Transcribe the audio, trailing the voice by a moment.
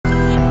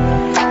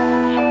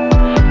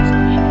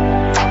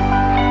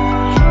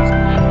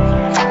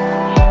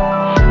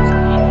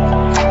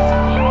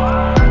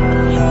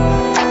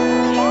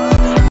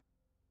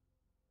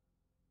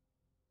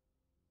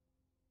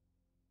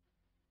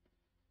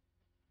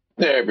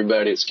Hey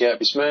everybody, it's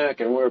Cappy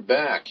Smack, and we're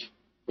back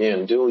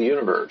in Dual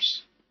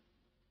Universe.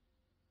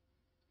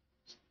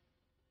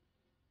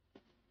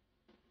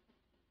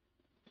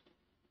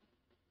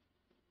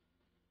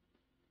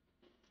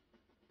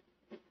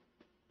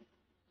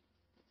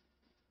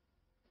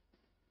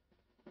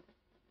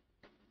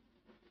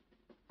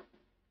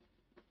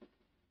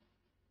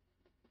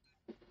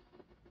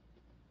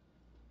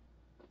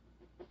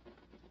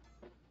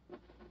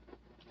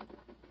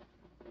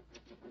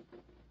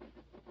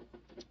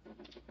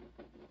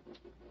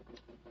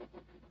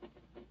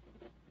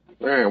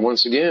 Alright,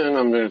 once again,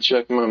 I'm going to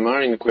check my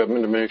mining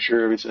equipment to make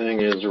sure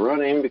everything is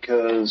running,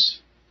 because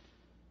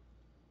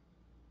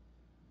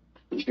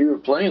if you're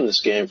playing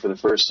this game for the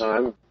first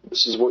time,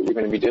 this is what you're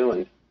going to be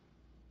doing.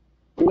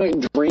 You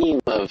might dream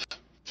of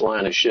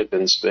flying a ship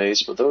in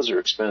space, but those are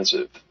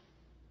expensive.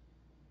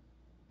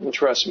 And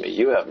trust me,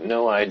 you have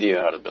no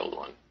idea how to build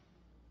one.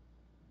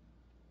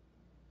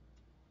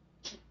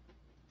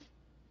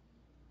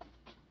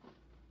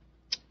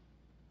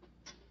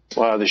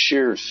 Wow, the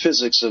sheer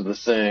physics of the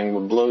thing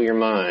will blow your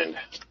mind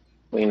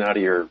clean out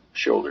of your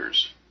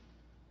shoulders.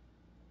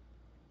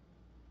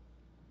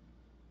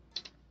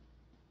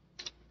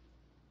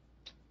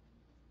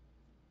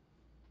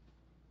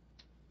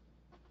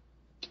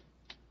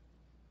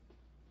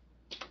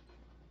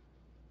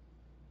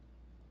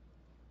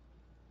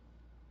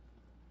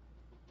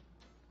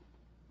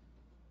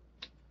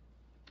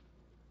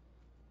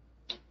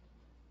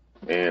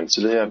 And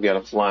today I've got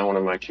to fly one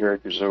of my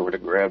characters over to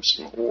grab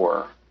some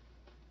ore,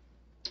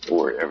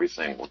 or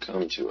everything will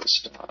come to a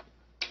stop.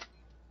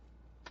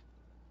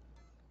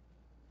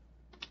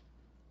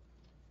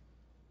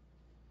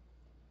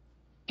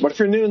 But if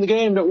you're new in the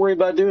game, don't worry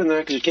about doing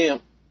that, because you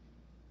can't.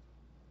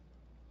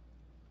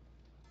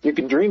 You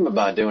can dream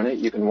about doing it.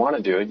 You can want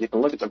to do it. You can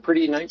look at the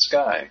pretty night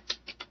sky.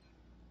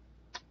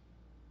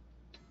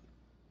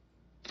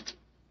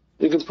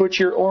 You can put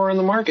your ore in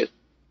the market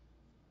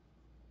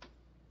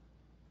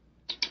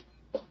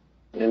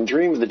and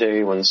dream of the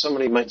day when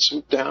somebody might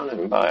swoop down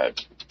and buy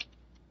it.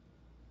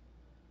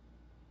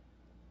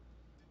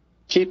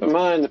 Keep in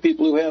mind, the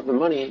people who have the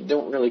money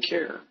don't really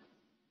care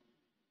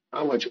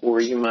how much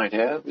ore you might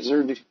have, because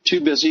they're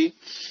too busy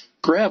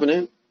grabbing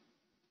it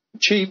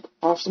cheap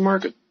off the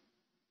market.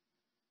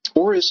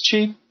 Ore is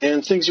cheap,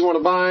 and things you want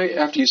to buy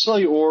after you sell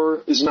your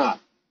ore is not.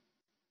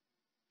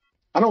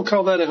 I don't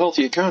call that a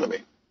healthy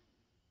economy.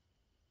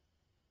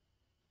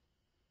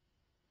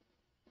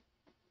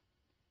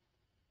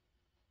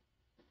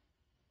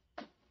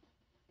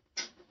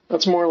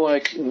 That's more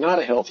like not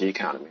a healthy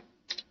economy.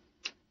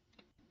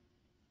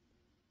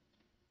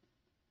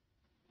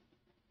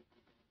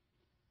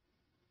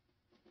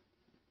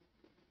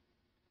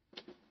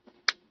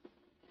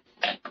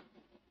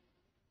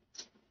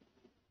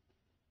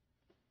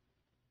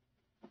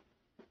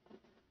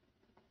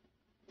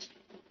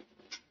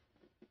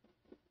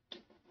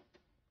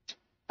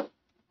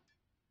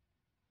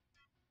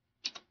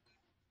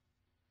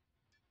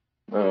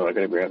 Oh, I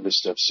gotta grab this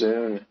stuff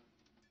soon.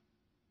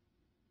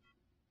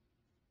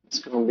 It's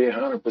gonna be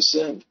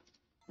 100%.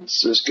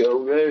 Let's just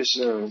go very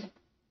soon.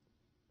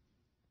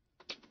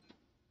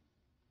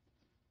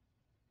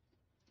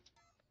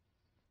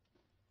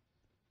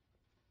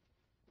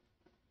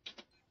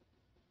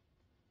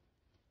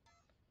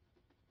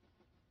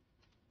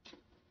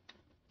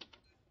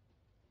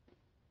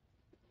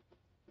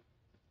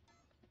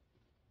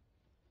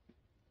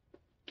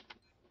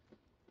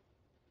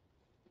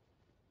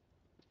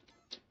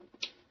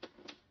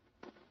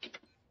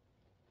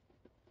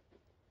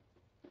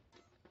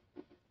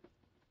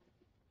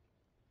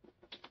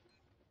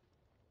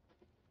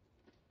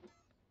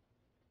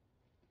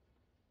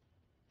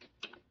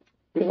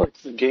 I feel like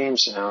the game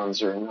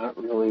sounds are not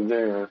really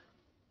there.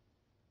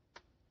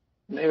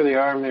 Maybe they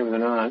are, maybe they're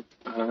not.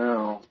 I don't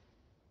know.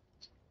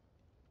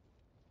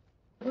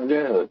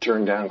 Yeah,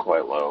 turned down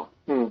quite low.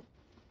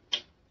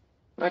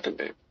 That could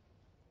be.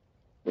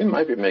 It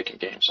might be making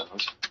game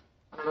sounds.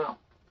 I don't know.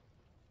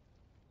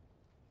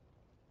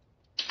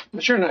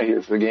 But you're not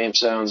here for the game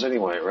sounds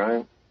anyway,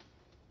 right?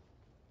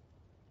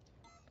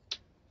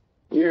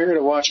 You're here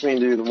to watch me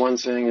do the one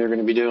thing you're going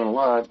to be doing a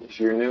lot if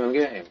you're new in the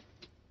game,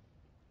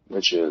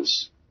 which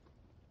is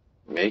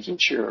making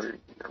sure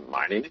your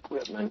mining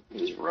equipment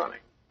is running.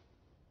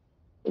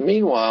 And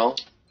meanwhile,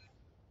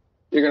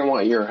 you're going to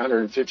want your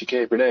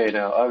 150K per day.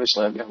 Now,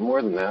 obviously, I've got more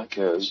than that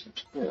because,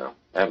 I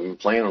haven't been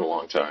playing in a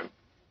long time,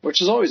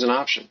 which is always an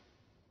option.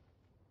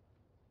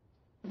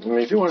 I mean,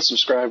 if you want to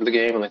subscribe to the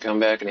game and then come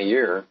back in a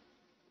year,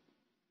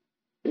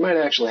 you might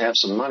actually have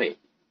some money.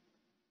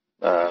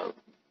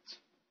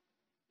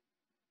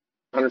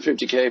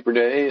 150K per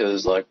day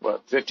is like,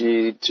 what,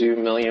 52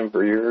 million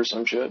per year or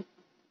some shit?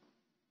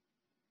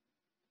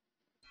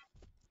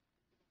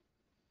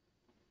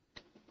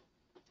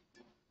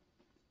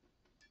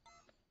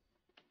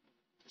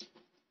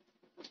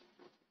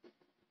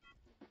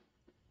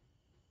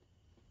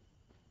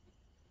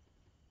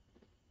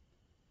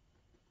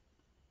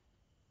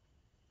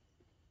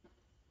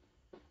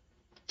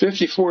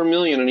 $54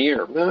 million in a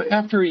year. Now,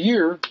 after a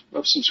year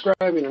of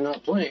subscribing and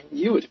not playing,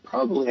 you would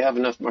probably have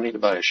enough money to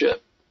buy a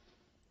ship.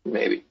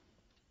 Maybe.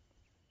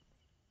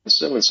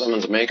 Assuming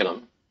someone's making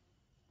them.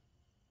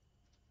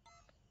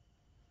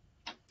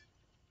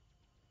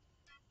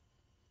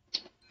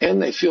 And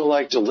they feel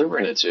like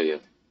delivering it to you.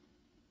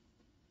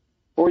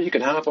 Or you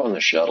can hop on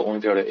the shuttle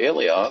and go to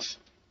Alioth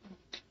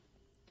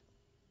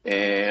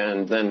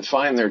and then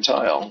find their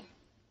tile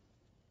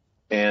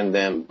and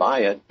then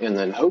buy it and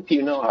then hope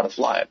you know how to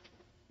fly it.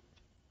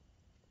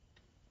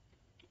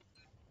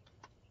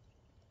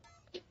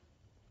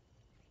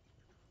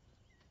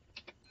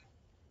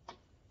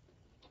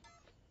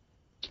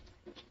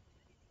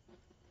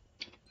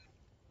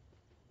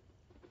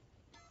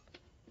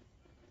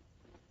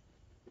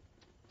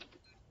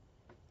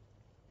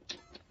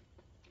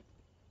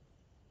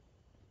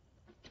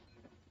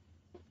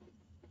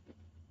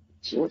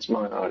 So what's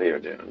my audio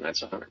doing?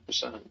 That's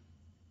 100%.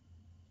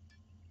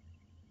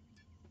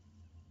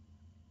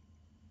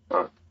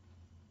 Huh.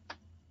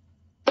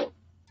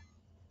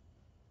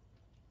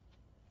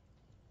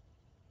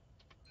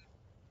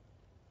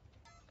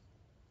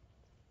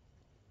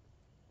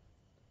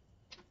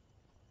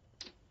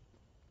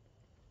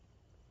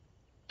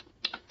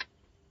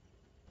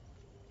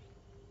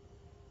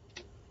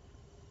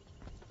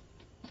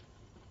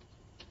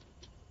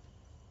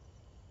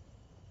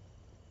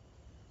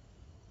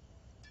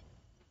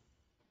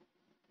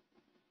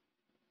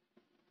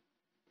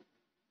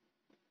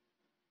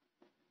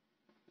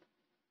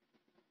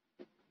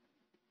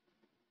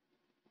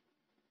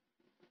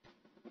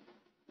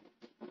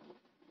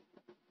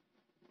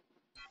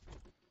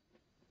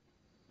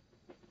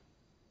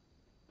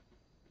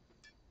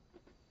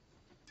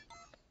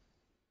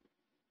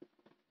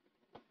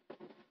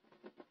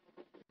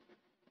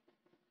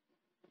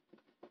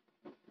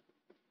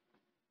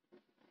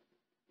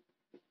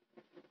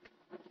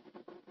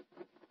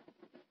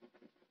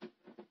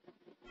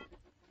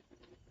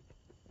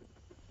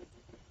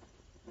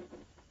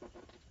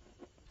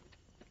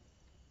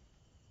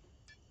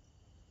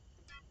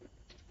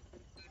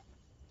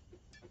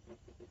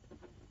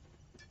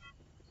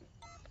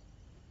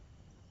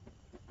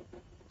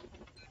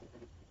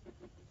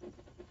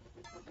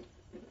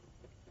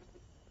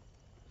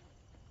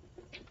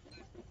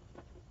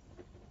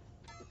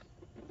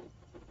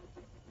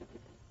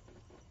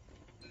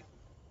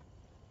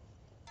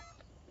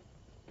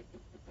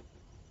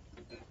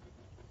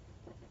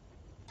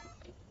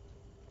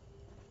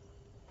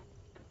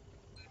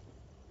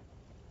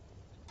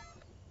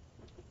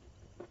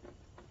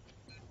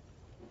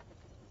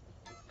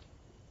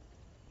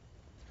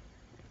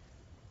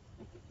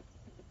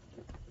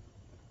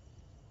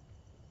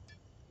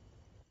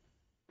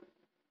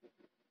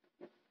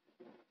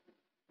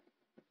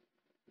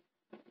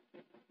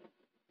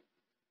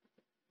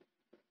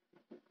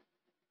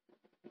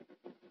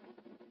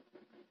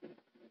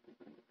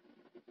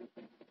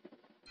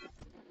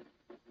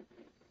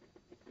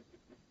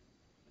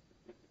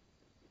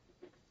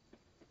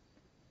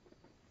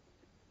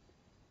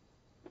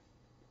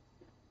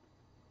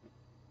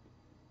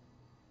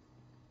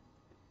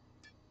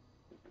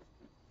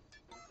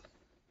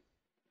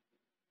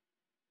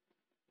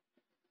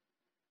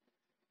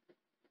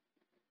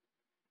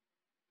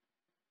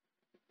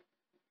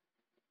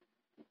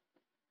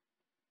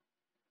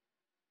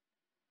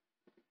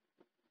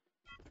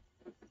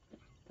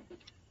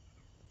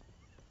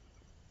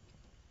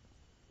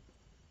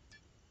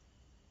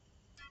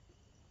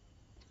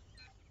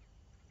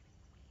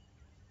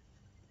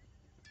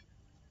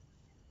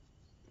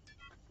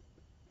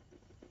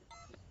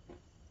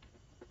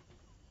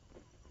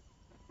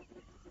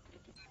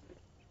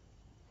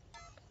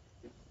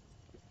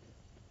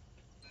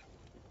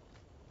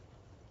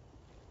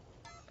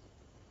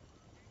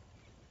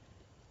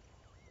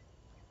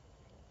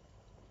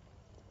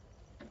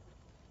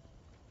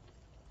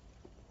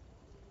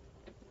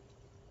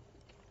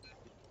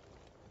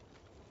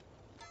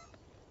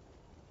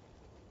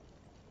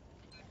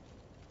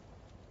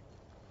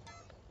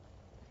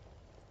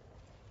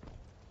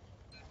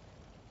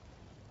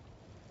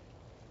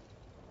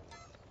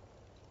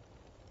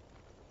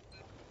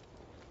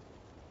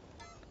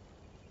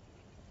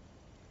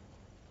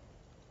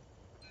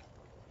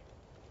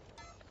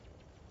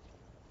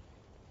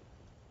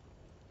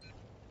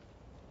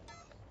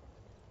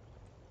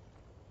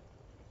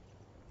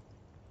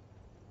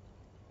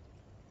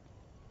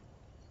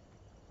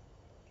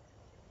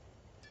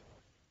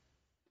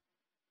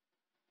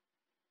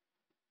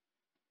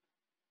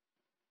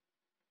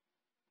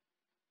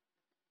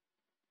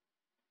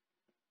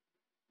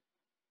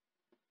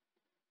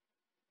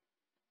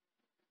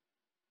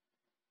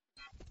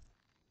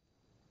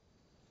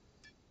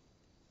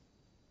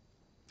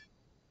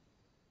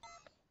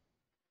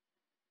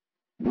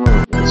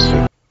 Let's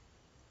see.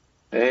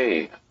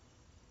 Hey,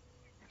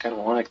 I kind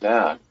of like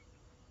that.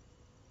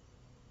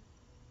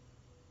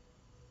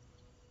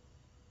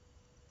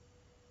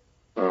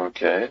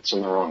 Okay, it's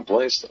in the wrong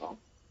place, though.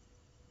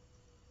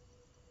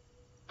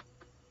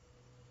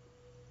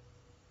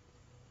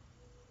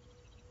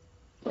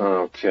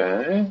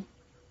 Okay.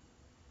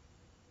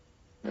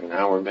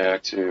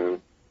 back to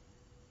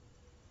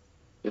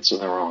it's in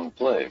the wrong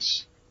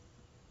place.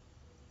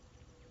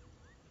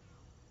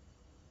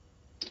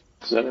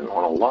 Because I didn't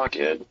want to lock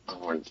it. I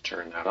wanted to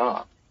turn that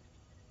off.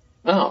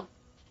 Oh,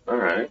 all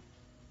right.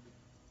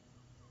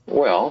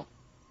 Well,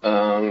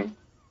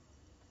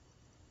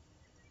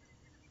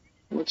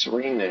 let's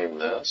rename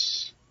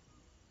this.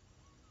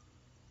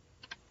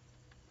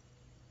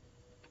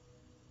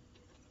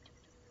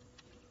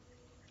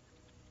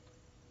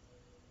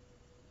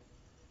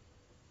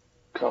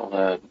 Call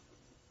that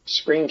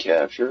screen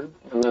capture,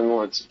 and then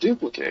let's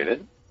duplicate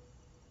it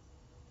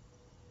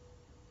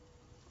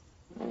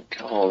and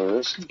call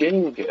this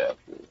game capture.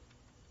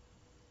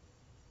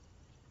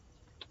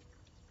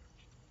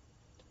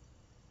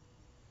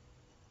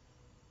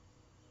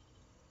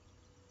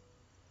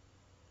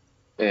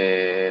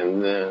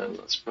 And then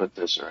let's put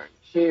this right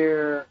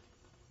here.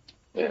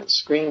 And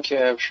screen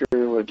capture,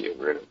 we'll get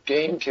rid of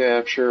game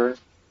capture.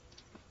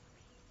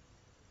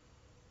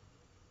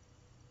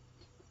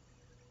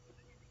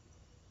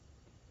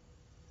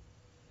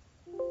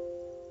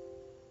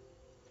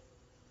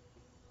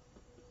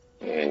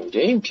 And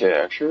game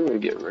capture, we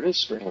get rid of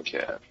screen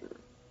capture.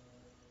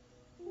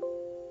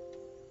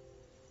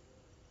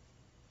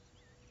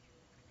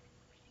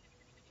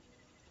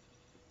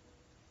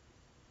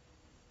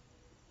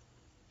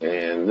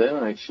 And then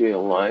I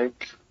feel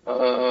like,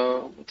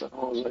 what the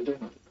hell was I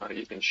doing? Oh,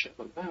 you can show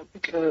that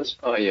because,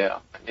 oh yeah,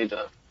 I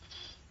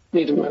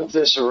need to move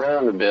this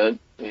around a bit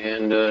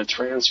and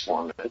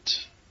transform it,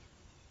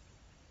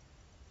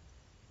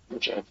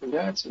 which I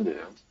forgot to do.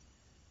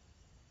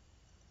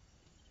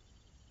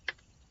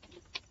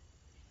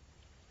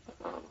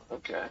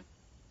 Okay.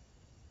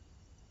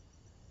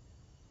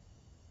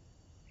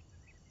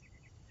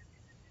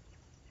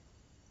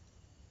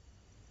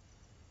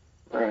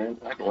 All right,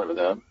 I can live with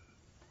that.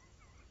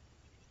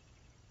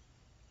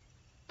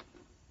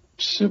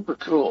 Super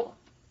cool.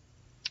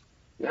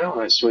 Now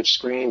when I switch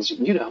screens,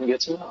 you don't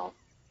get to know.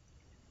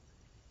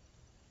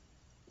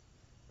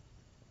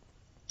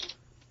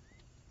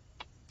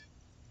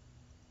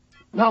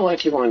 Not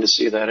like you wanted to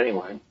see that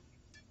anyway.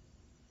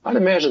 I'd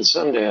imagine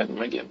someday I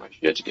might get my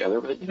shit together,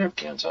 but you never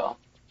can tell.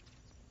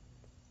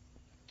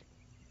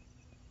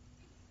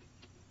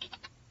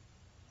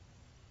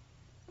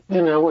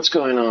 You know, what's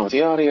going on with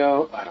the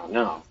audio? I don't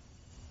know.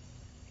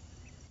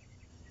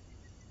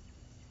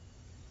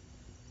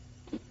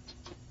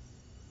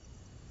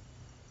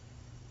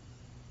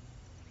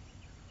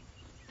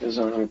 Because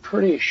I'm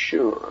pretty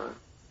sure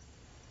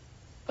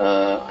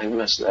I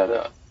messed that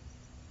up.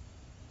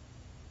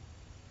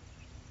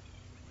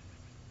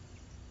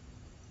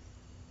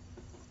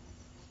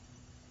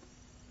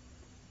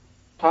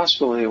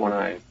 Possibly when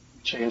I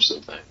change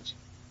some things.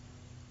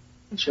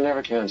 But you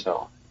never can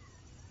tell.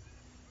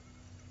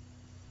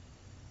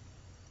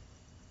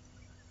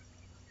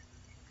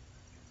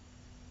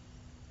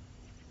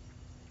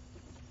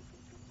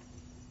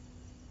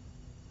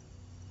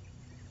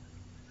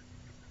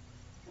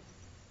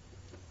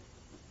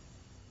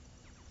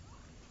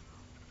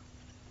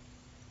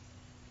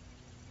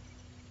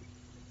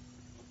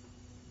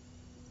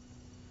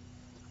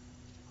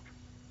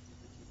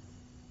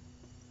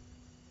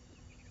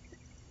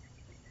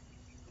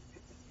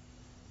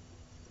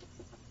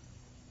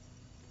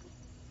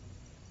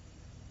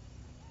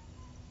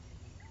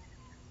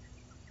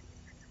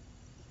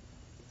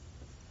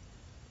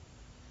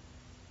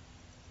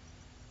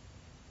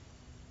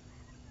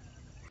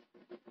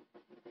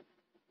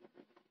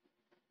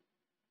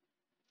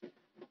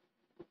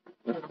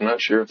 I'm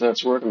not sure if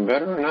that's working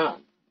better or not.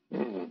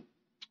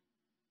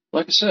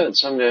 Like I said,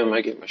 someday I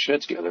might get my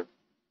shit together.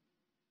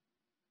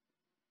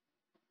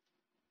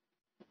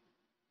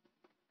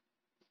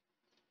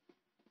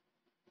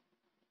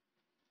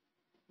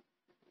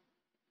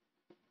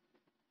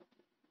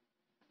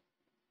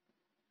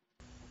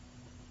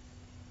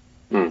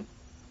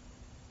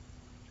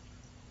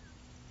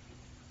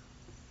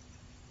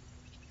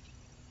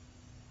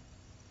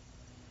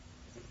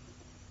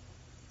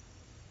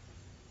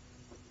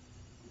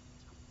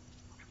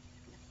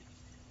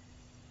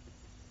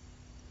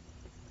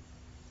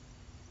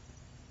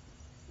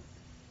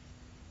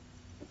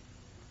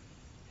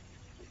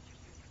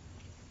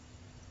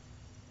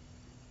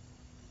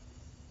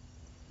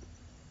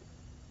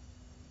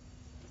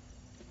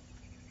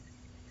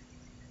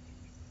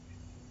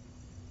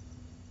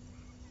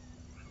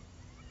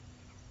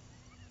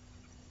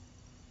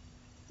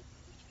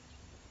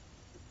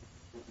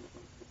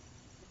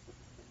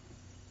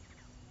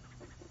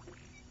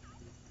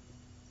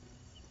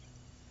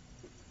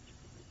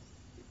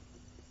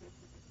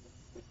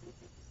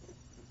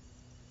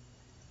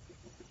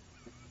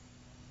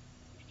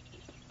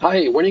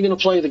 Hi, when are you going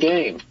to play the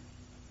game?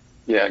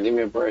 Yeah, give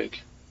me a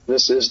break.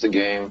 This is the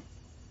game.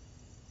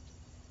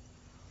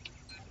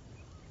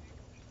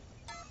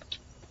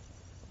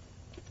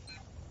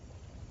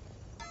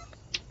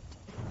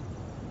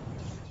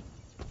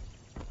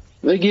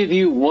 They give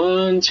you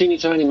one teeny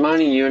tiny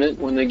mining unit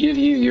when they give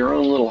you your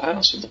own little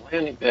house with a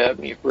landing pad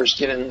when you first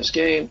get in this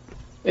game,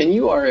 and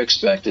you are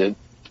expected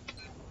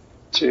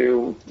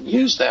to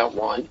use that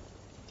one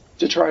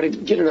to try to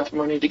get enough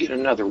money to get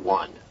another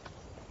one.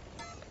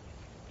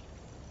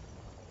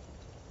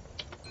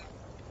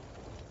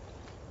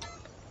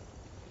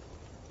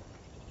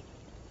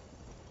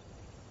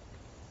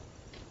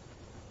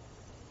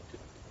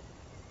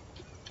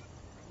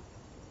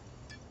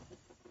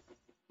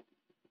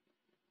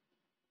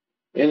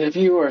 And if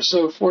you are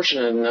so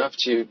fortunate enough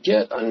to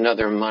get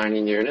another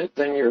mining unit,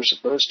 then you're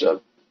supposed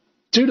to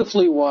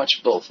dutifully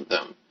watch both of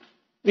them.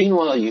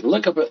 Meanwhile, you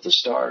look up at the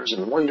stars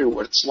and wonder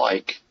what it's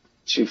like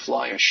to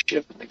fly a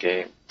ship in the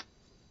game.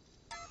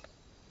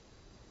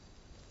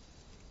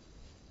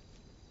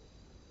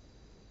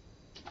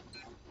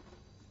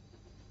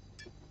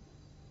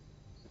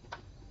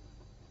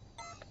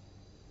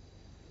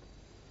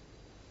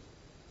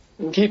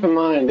 And keep in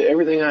mind,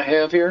 everything I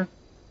have here,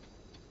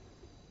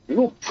 you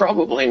will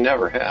probably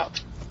never have.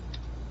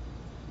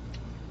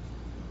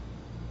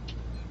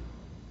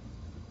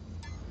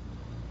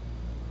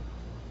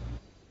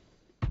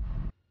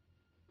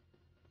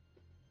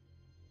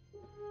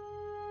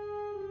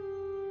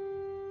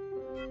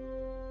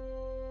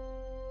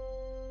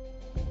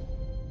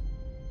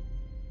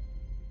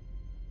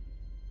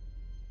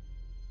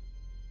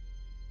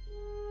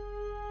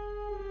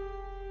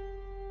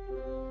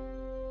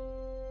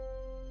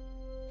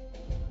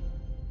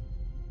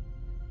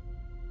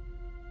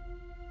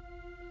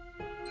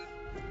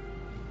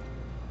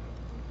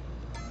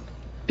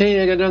 Hey,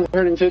 I got done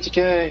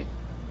 150K.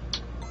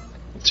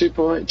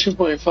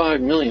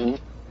 2.5 million.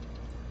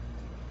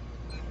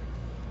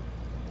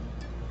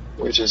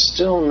 Which is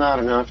still not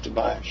enough to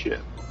buy a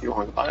ship. If you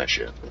want to buy a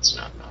ship, it's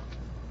not enough.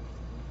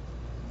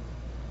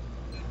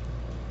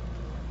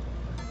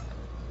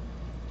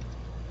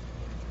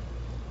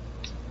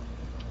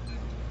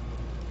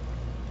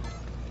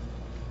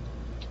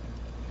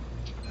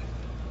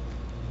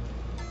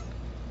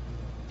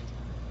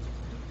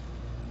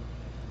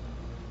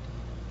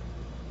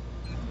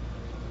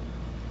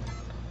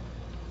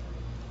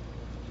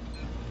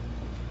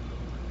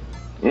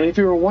 And if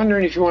you were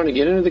wondering if you want to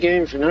get into the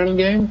game, if you're not in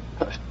the game,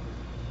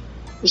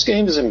 this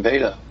game is in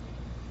beta.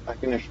 I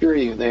can assure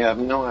you they have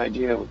no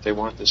idea what they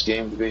want this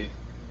game to be.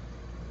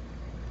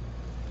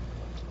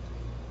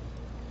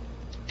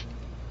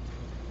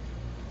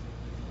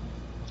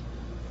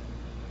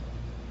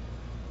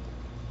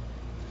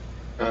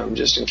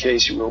 Just in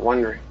case you were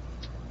wondering.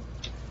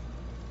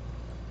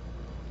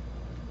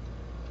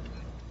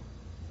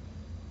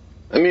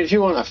 I mean, if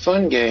you want a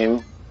fun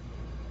game,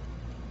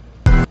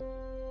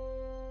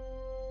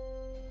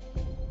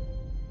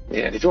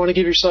 yeah, if you want to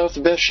give yourself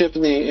the best ship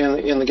in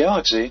the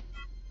galaxy,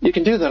 you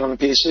can do that on the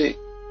PC.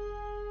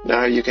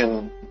 Now you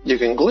can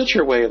glitch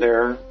your way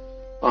there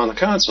on the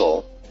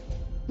console,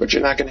 but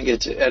you're not going to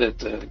get to edit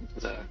the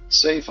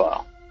save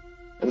file,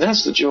 and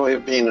that's the joy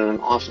of being in an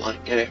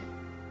offline game.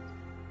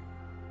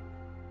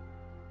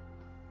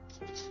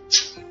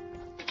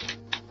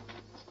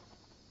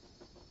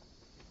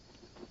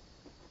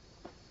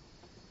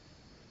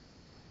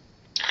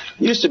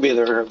 Used to be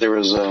there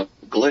was a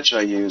glitch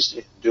I used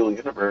in Dual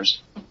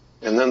Universe,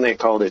 and then they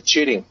called it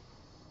cheating.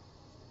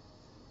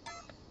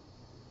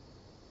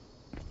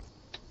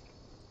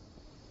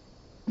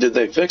 Did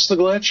they fix the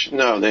glitch?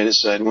 No, they just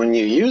said when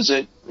you use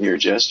it, you're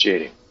just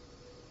cheating.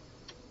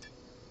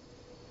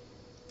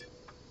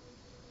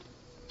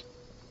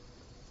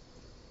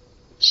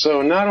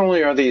 So not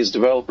only are these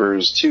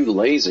developers too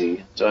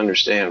lazy to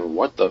understand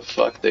what the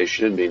fuck they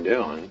should be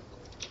doing,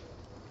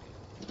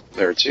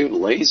 they're too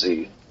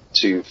lazy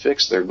to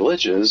fix their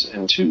glitches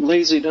and too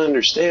lazy to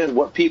understand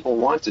what people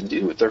want to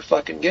do with their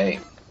fucking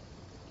game.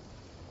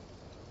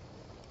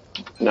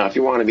 Now, if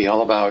you want to be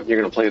all about, you're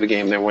going to play the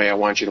game the way I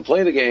want you to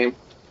play the game,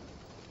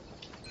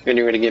 and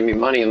you're going to give me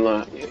money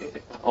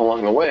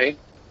along the way,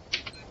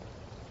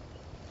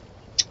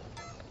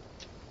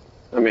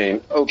 I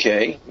mean,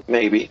 okay,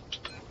 maybe.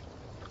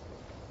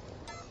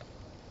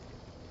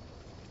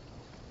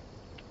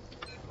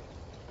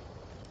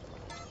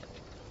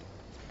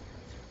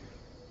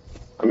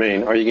 I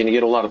mean, are you going to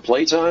get a lot of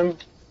playtime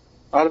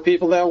out of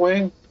people that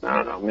way? I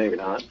don't know, maybe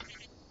not.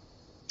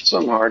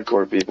 Some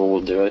hardcore people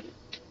will do it.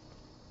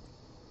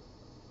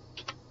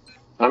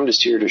 I'm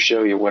just here to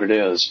show you what it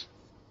is.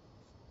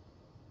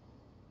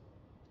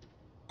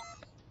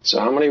 So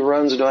how many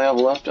runs do I have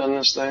left on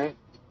this thing?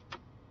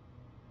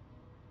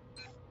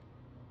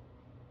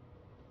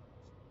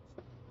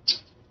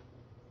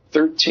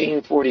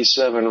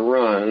 1,347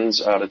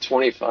 runs out of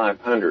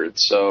 2,500.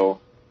 So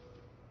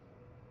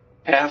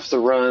half the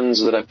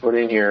runs that I put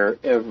in here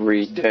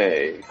every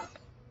day.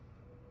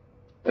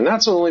 And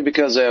that's only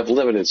because I have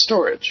limited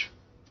storage.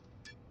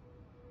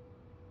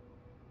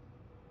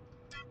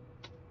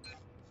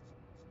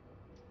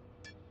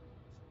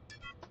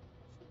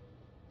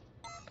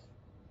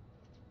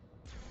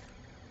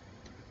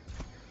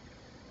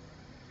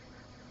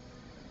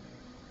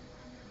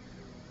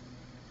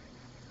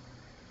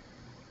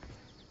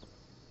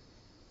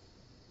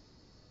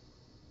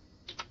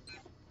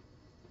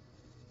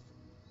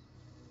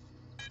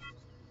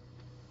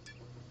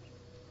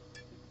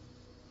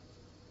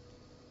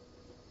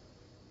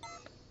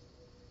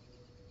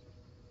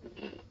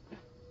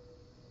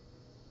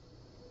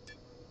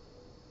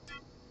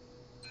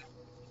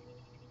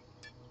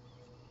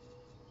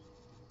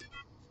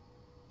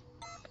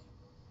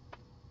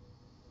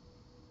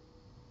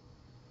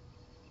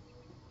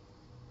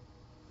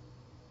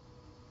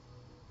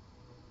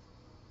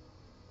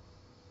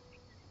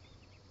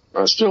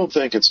 I still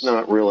think it's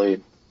not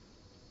really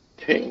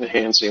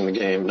enhancing the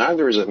game.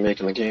 Neither is it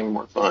making the game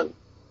more fun.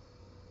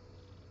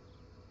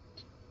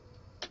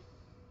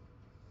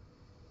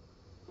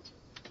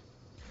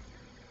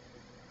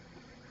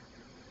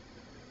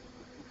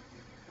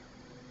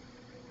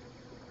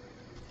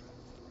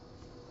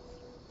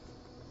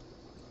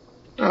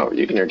 Oh,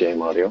 you can hear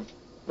game audio.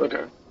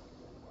 Okay.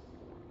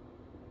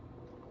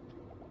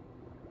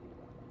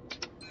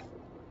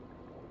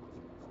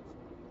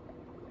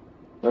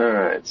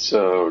 Alright,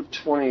 so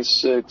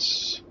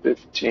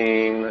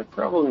 26:15. I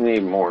probably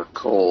need more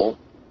coal.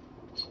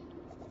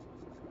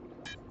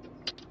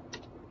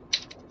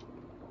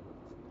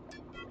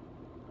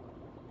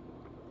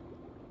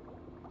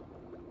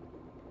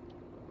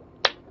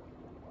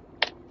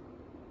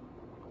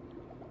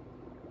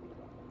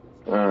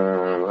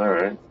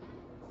 Alright.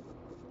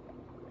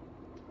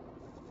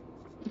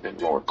 A bit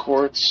more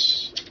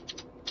quartz.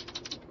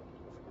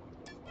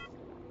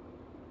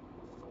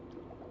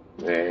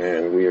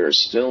 And we are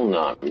still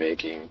not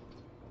making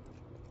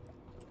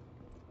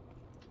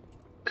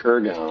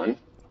Kurgan.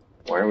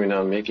 Why are we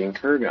not making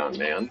Kurgan,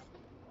 man?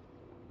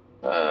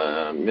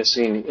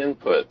 Missing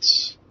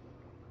inputs.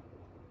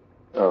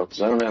 Oh,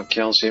 because I don't have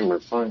calcium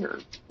refiner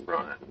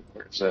running.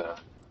 Where's that?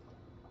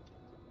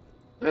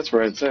 That's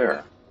right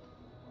there.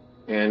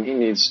 And he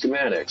needs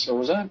schematics. So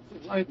was I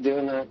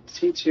doing that?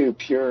 T2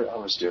 pure, I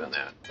was doing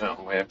that.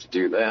 No, we have to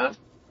do that.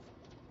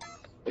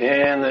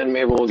 And then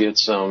maybe we'll get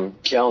some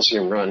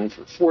calcium run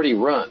for 40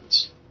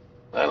 runs.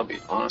 That'll be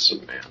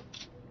awesome, man.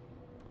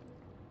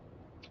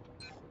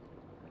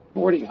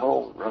 40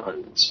 whole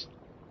runs.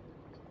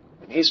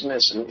 And he's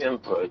missing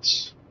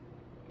inputs,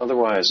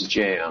 otherwise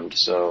jammed,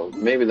 so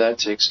maybe that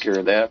takes care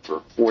of that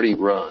for 40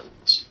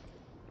 runs.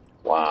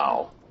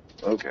 Wow.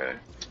 Okay.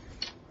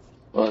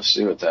 Well, let's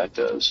see what that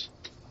does.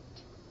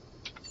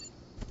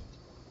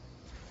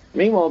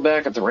 Meanwhile,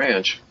 back at the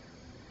ranch,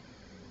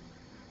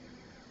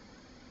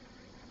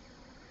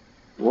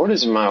 what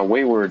is my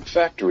wayward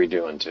factory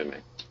doing to me?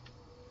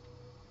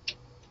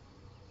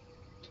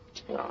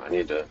 Oh, I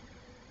need to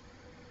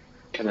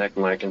connect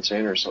my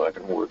container so I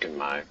can work in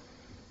my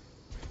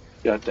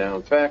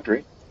shutdown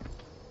factory.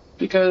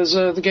 Because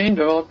the game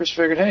developers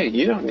figured, hey,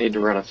 you don't need to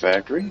run a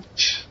factory.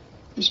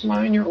 Just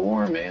mine your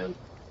ore, man.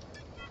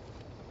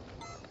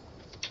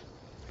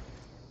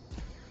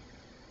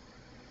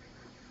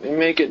 They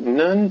make it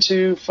none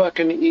too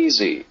fucking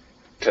easy.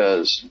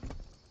 Because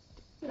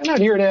you're not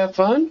here to have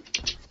fun.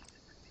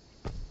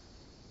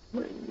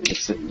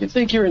 You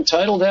think you're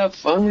entitled to have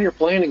fun when you're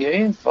playing a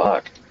game?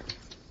 Fuck.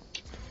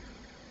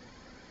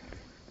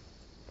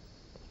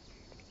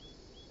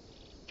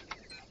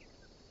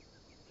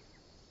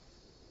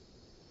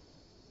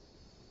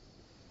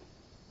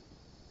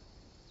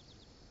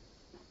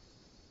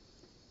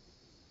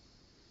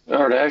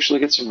 Or to actually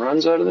get some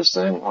runs out of this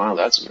thing? Wow,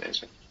 that's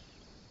amazing.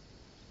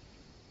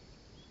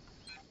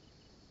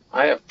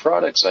 I have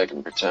products I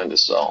can pretend to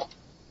sell.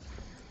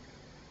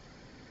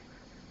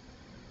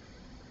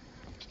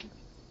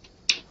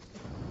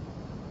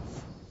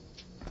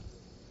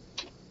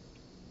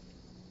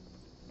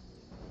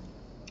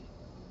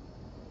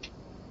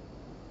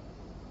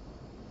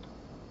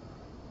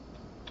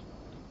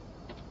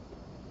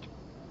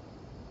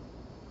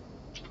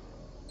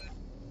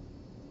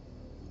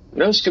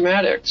 No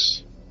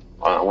schematics.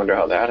 Wow, I wonder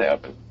how that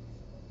happened.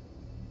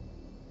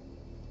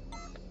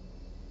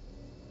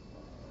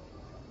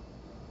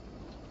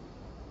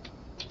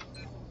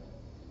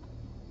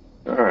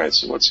 Alright,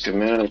 so what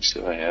schematics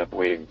do I have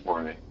waiting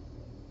for me?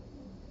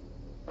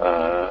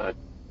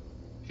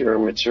 Pure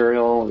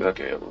material.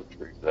 Okay, let's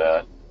retrieve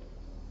that.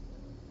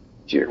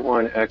 Tier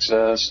 1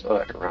 XS. Oh,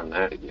 I can run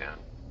that again.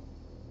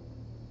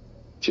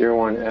 Tier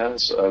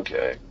 1S.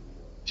 Okay.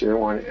 Tier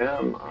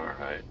 1M.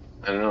 Alright.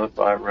 Another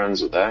 5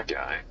 runs with that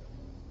guy.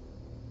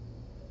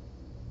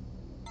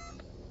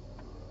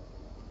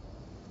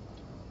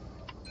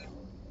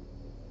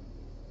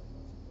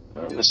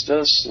 This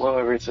does slow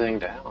everything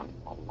down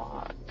a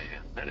lot,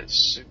 man. That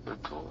is super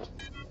cool.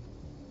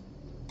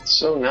 It's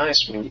so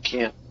nice when you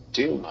can't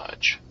do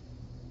much.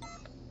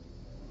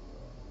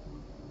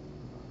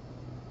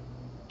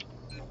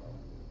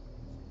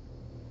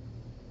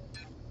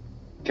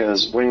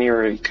 Because when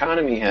your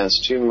economy has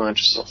too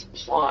much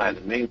supply,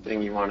 the main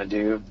thing you want to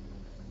do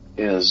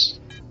is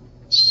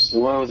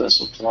slow the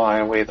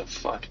supply way the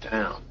fuck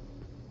down.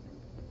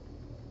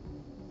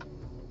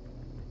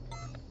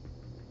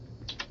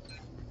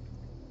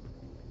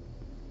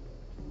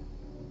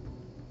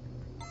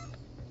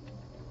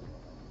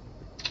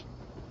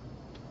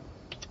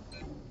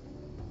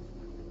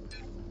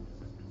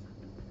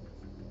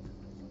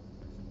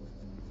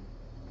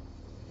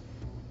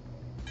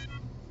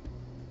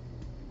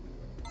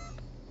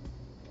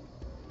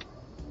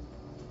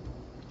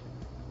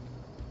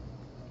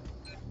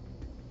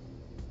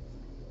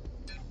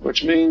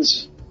 Which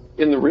means,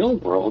 in the real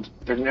world,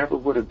 there never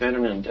would have been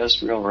an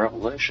industrial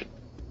revolution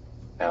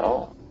at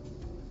all.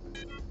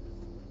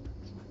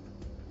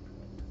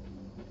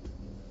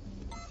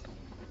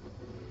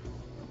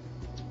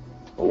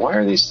 But why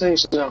are these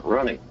things not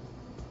running?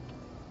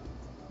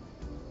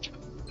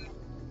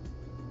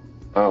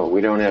 Oh,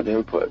 we don't have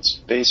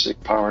inputs.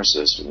 Basic power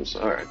systems.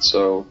 Alright,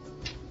 so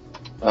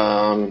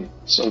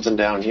something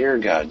down here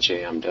got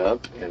jammed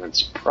up, and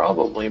it's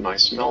probably my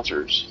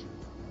smelters.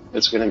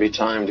 It's going to be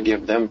time to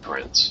give them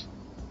prints.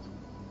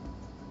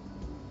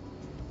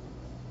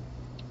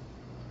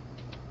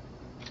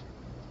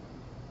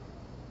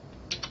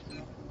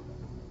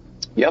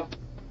 Yep.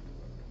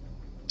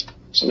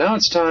 So now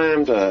it's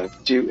time to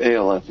do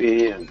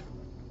ALFE, and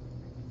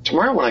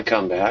tomorrow when I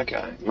come back,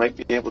 I might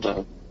be able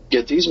to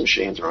get these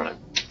machines running.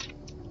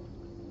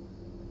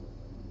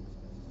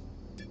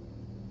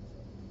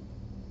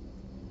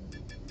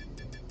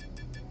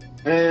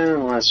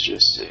 And let's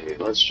just see.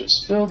 Let's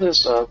just fill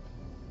this up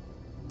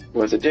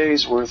with a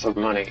day's worth of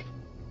money.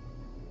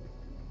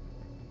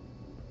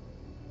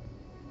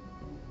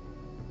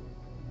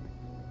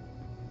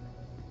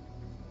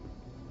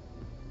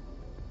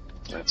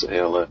 That's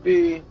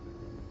ALFE.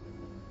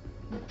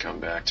 Come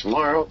back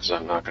tomorrow, because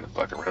I'm not going to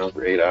fuck around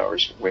for 8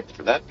 hours waiting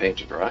for that paint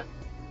to dry.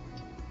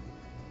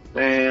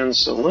 And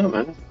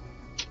Solumen.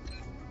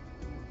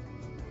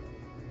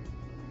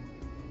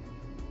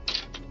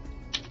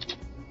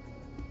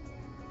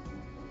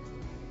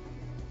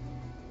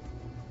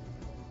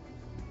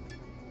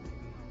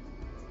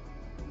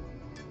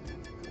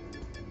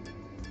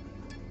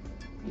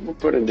 We'll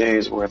put a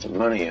day's worth of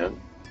money in.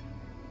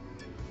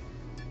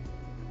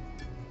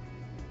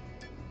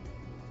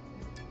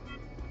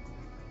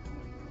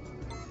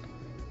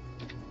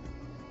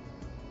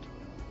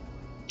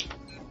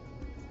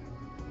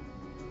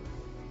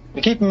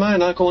 And keep in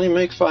mind, I can only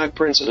make 5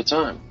 prints at a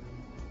time.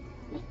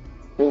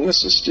 And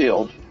this is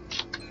steel.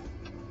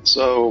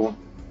 So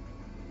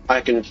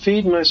I can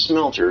feed my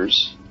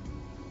smelters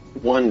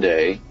one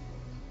day,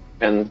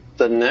 and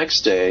the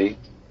next day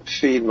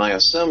feed my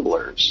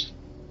assemblers,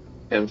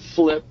 and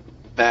flip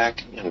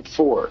back and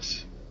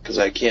forth, because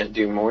I can't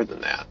do more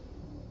than that.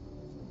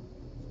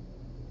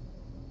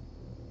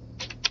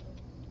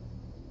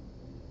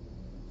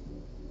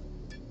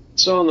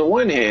 So on the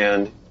one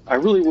hand, I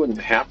really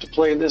wouldn't have to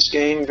play this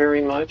game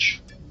very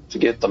much to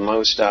get the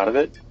most out of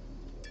it,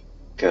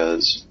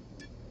 because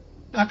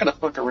I'm not going to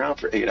fuck around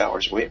for 8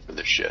 hours waiting for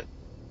this shit.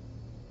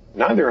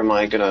 Neither am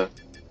I going to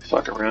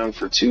fuck around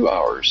for 2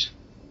 hours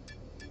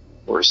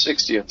or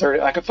 60 or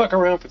 30. I could fuck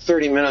around for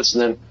 30 minutes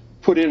and then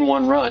put in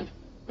one run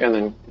and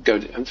then go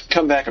and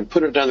come back and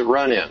put another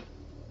run in.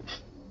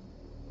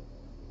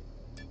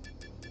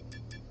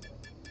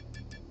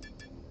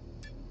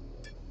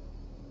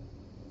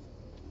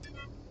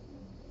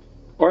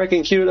 Or I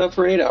can queue it up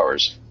for 8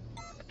 hours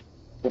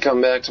and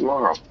come back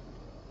tomorrow.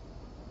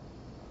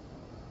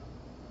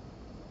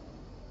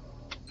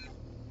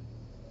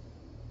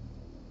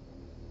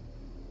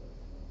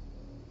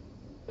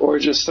 Or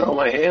just throw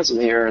my hands in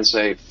the air and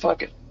say,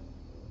 fuck it.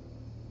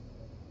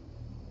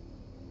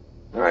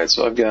 Alright,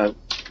 so I've got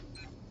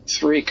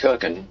 3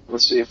 cooking.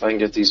 Let's see if I can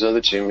get these other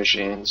 2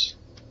 machines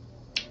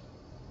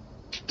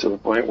to the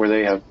point where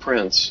they have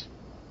prints.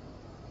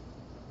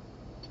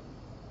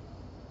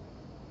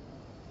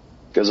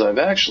 Because I've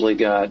actually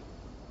got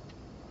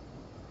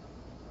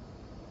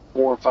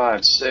 4,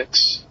 5,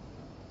 6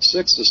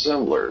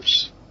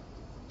 assemblers.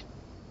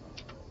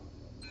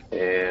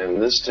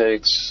 And this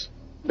takes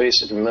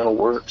basic metal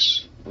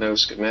works, no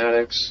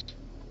schematics.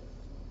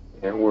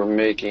 And we're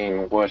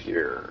making what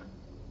here?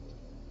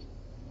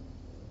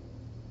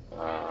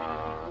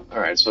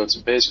 Alright, so it's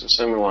a basic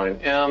assembly line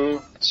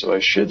M, so I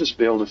should just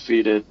be able to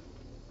feed it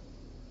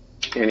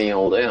any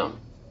old M.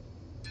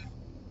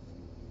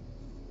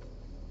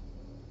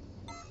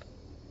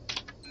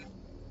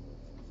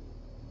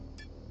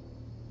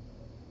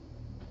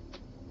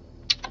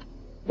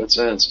 But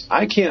since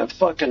I can't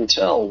fucking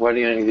tell what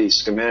any of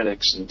these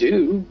schematics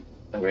do,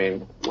 I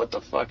mean, what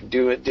the fuck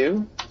do it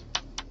do?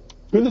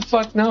 Who the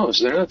fuck knows?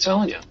 They're not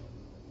telling you.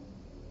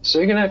 So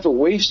you're going to have to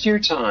waste your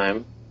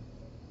time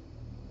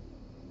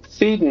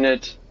feeding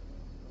it,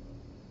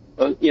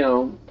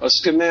 a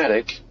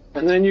schematic,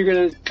 and then you're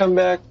going to come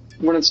back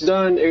when it's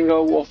done and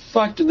go, well,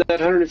 fuck, did that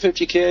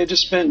 $150K I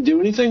just spent do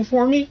anything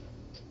for me?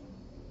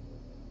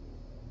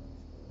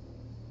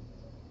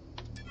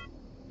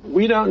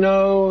 We don't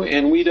know,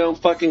 and we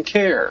don't fucking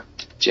care,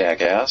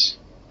 jackass.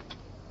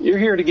 You're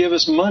here to give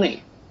us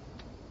money.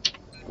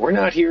 We're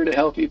not here to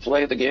help you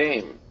play the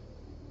game.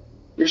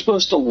 You're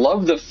supposed to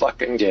love the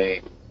fucking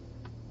game.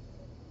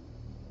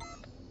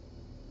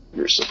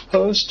 You're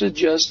supposed to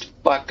just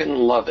fucking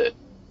love it.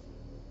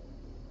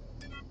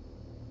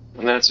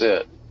 And that's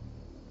it.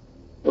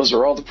 Those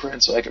are all the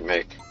prints I can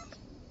make.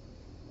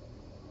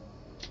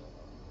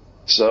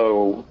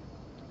 So,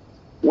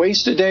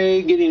 waste a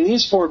day getting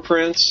these 4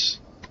 prints.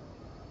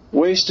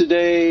 Waste a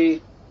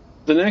day,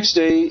 the next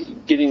day,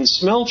 getting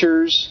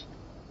smelters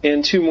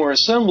and 2 more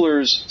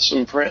assemblers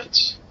some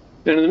prints.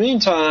 And in the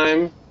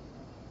meantime,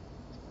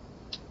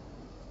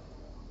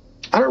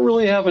 I don't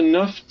really have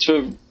enough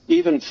to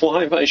even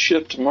fly my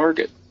ship to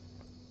market.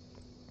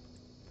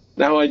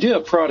 Now, I do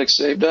have products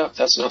saved up.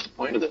 That's not the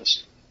point of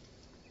this.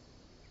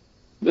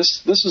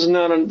 This is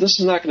not going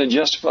to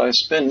justify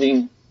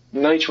spending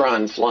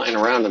nitron flying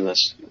around in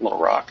this little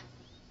rock.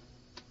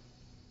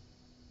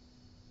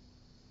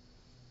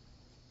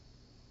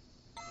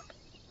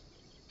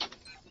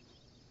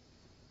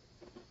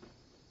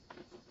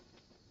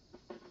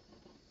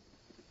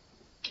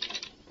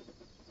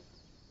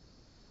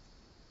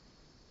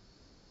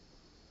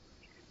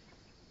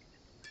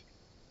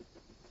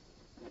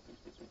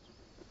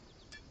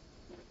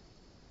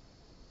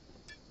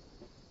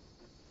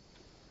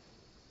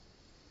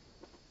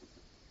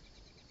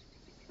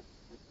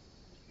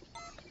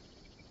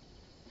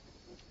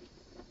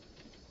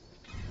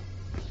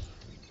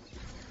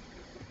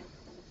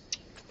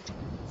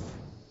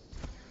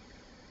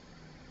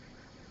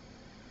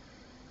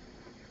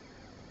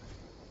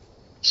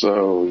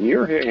 So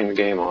you're hearing the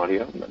game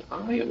audio, but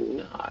I am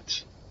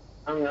not.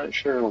 I'm not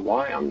sure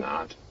why I'm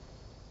not.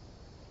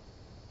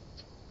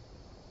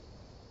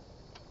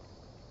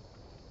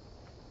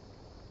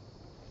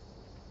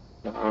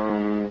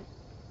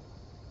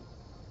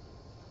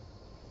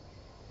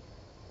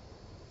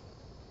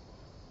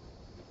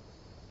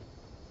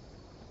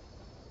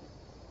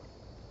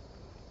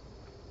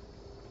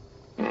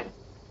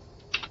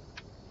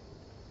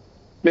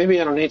 Maybe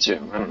I don't need to.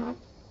 I don't know.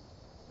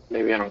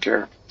 Maybe I don't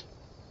care.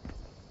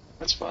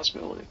 That's a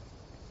possibility.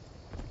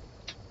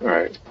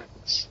 Alright,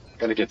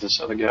 gotta get this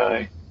other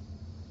guy.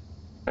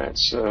 Alright,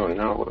 so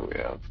now what do we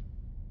have?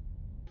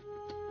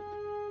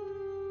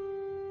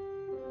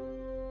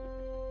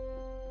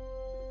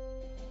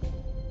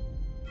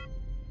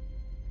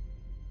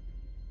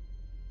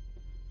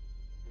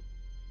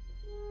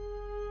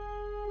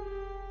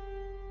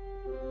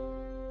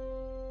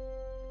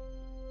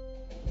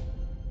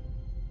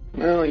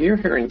 Well, you're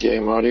hearing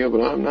game audio, but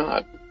I'm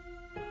not.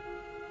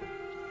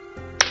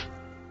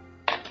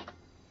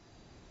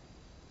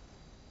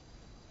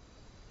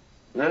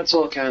 That's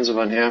all kinds of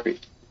unhappy.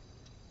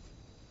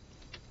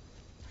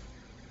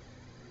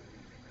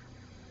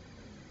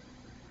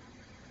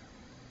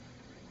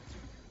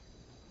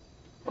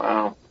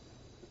 Wow.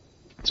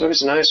 It's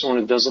always nice when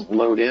it doesn't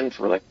load in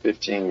for like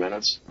 15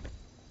 minutes.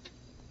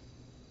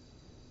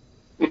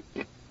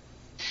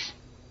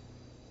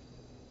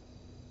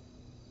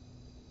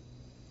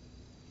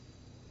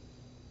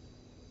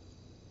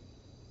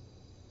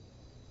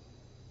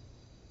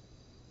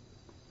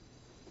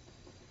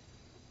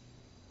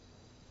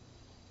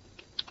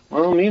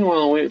 Well,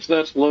 meanwhile, I'll wait for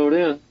that to load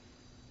in.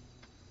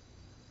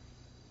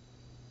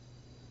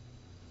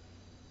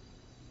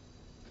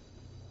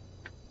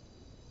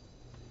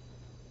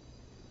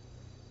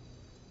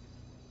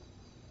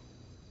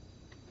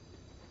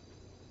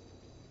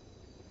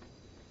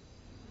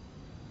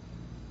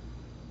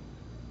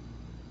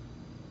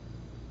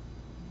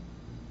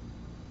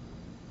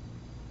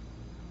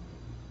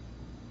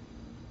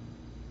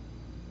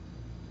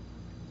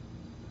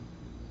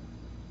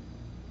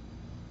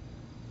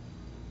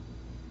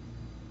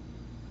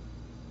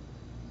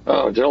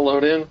 Oh, did it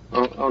load in?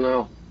 Oh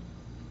no.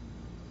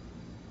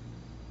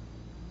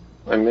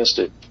 I missed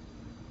it.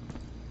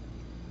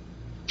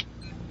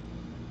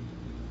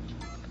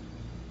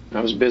 I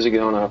was busy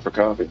going out for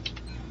coffee.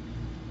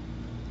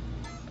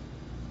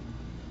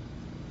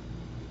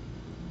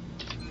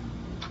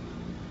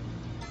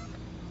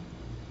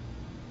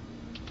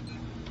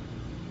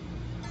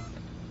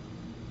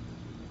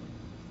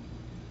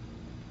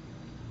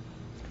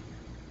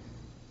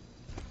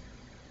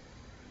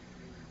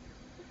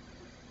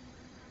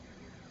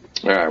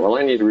 Alright, well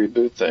I need to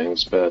reboot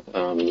things, but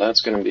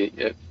that's going to be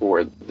it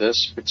for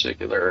this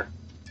particular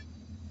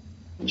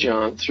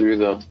jaunt through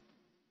the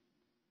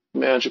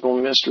magical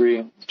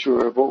mystery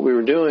tour of what we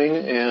were doing,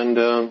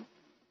 and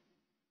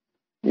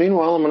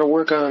meanwhile I'm going to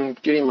work on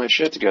getting my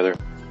shit together,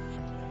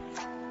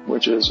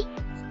 which is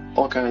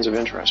all kinds of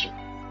interesting.